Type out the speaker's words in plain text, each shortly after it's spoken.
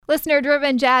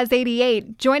Listener-driven Jazz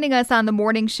 88, joining us on the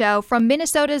morning show from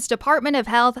Minnesota's Department of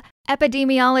Health,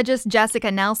 epidemiologist Jessica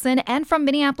Nelson, and from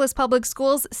Minneapolis Public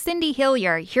Schools, Cindy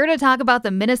Hillier, here to talk about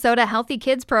the Minnesota Healthy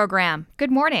Kids program.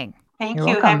 Good morning. Thank You're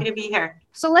you. welcome. Happy to be here.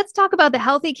 So let's talk about the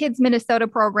Healthy Kids Minnesota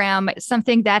program,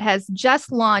 something that has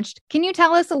just launched. Can you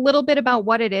tell us a little bit about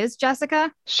what it is,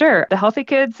 Jessica? Sure. The Healthy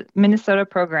Kids Minnesota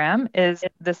program is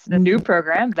this new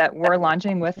program that we're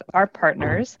launching with our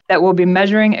partners that will be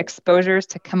measuring exposures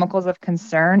to chemicals of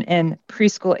concern in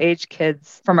preschool age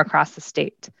kids from across the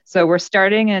state. So we're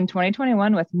starting in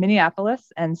 2021 with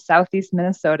Minneapolis and Southeast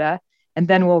Minnesota, and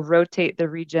then we'll rotate the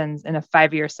regions in a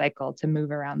 5-year cycle to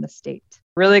move around the state.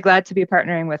 Really glad to be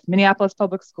partnering with Minneapolis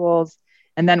Public Schools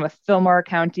and then with Fillmore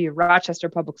County, Rochester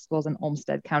Public Schools, and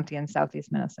Olmsted County in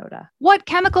Southeast Minnesota. What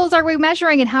chemicals are we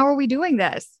measuring and how are we doing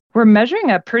this? We're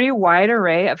measuring a pretty wide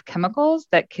array of chemicals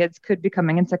that kids could be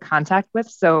coming into contact with.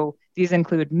 So these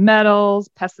include metals,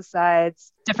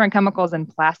 pesticides, different chemicals in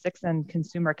plastics and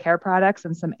consumer care products,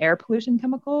 and some air pollution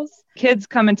chemicals. Kids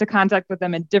come into contact with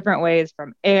them in different ways,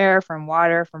 from air, from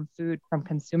water, from food, from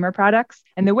consumer products.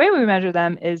 And the way we measure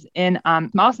them is in a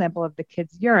small sample of the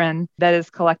kids' urine that is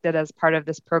collected as part of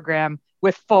this program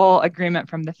with full agreement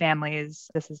from the families.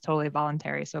 This is totally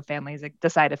voluntary, so families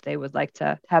decide if they would like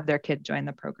to have their kid join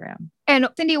the program. And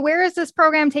Cindy, where is this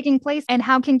program taking place and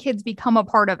how can kids become a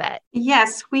part of it?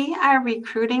 Yes, we are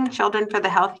recruiting children for the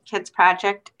Healthy Kids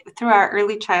Project through our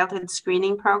early childhood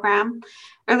screening program.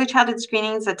 Early childhood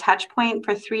screening is a touch point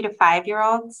for 3 to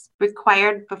 5-year-olds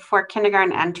required before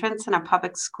kindergarten entrance in a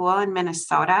public school in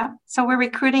Minnesota. So we're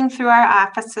recruiting through our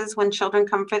offices when children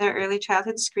come for their early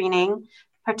childhood screening.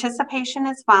 Participation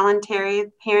is voluntary.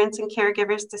 Parents and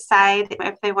caregivers decide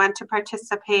if they want to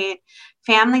participate.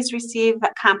 Families receive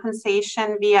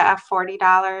compensation via a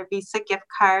 $40 Visa gift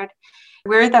card.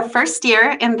 We're the first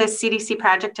year in this CDC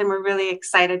project, and we're really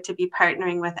excited to be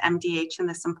partnering with MDH in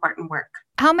this important work.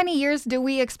 How many years do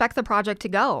we expect the project to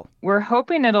go? We're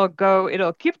hoping it'll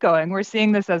keep going. We're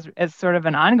seeing this as sort of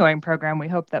an ongoing program. We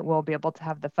hope that we'll be able to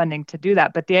have the funding to do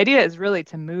that. But the idea is really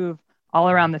to move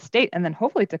all around the state and then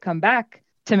hopefully to come back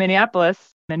to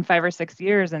Minneapolis in 5 or 6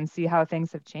 years and see how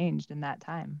things have changed in that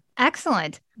time.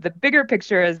 Excellent. The bigger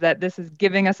picture is that this is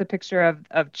giving us a picture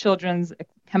of children's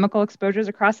chemical exposures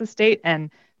across the state, and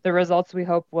the results we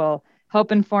hope will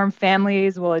help inform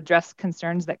families, will address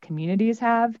concerns that communities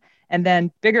have, and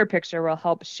then bigger picture will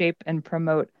help shape and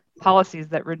promote policies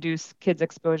that reduce kids'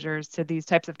 exposures to these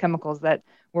types of chemicals that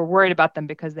we're worried about them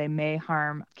because they may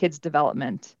harm kids'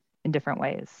 development in different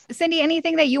ways. Cindy,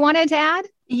 anything that you wanted to add?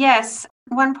 Yes.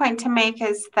 One point to make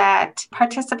is that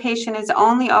participation is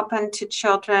only open to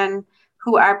children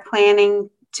who are planning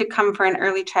to come for an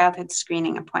early childhood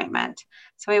screening appointment.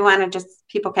 So we want to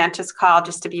people can't just call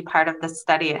just to be part of the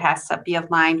study. It has to be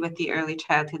aligned with the early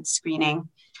childhood screening.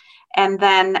 And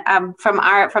then from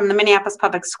the Minneapolis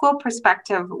Public School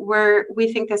perspective,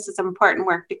 we think this is important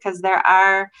work because there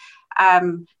are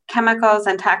chemicals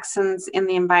and toxins in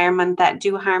the environment that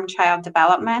do harm child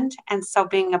development. And so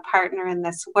being a partner in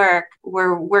this work,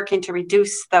 we're working to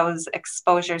reduce those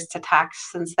exposures to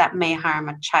toxins that may harm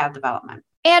a child development.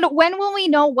 And when will we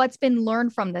know what's been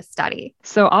learned from this study?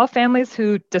 So all families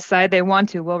who decide they want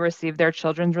to will receive their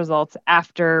children's results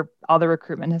after all the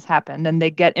recruitment has happened, and they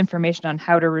get information on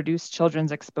how to reduce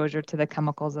children's exposure to the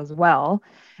chemicals as well.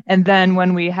 And then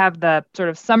when we have the sort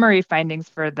of summary findings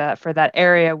for that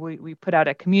area, we put out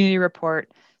a community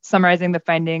report summarizing the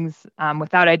findings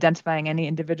without identifying any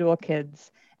individual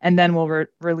kids. And then we'll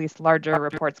release larger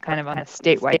reports kind of on a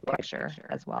statewide picture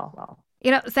as well.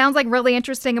 Sounds like really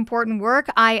interesting, important work.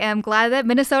 I am glad that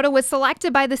Minnesota was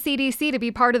selected by the CDC to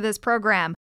be part of this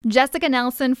program. Jessica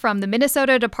Nelson from the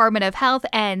Minnesota Department of Health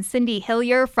and Cindy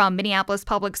Hillier from Minneapolis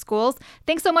Public Schools.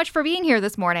 Thanks so much for being here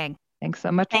this morning. Thanks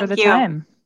so much Thank for the you. time.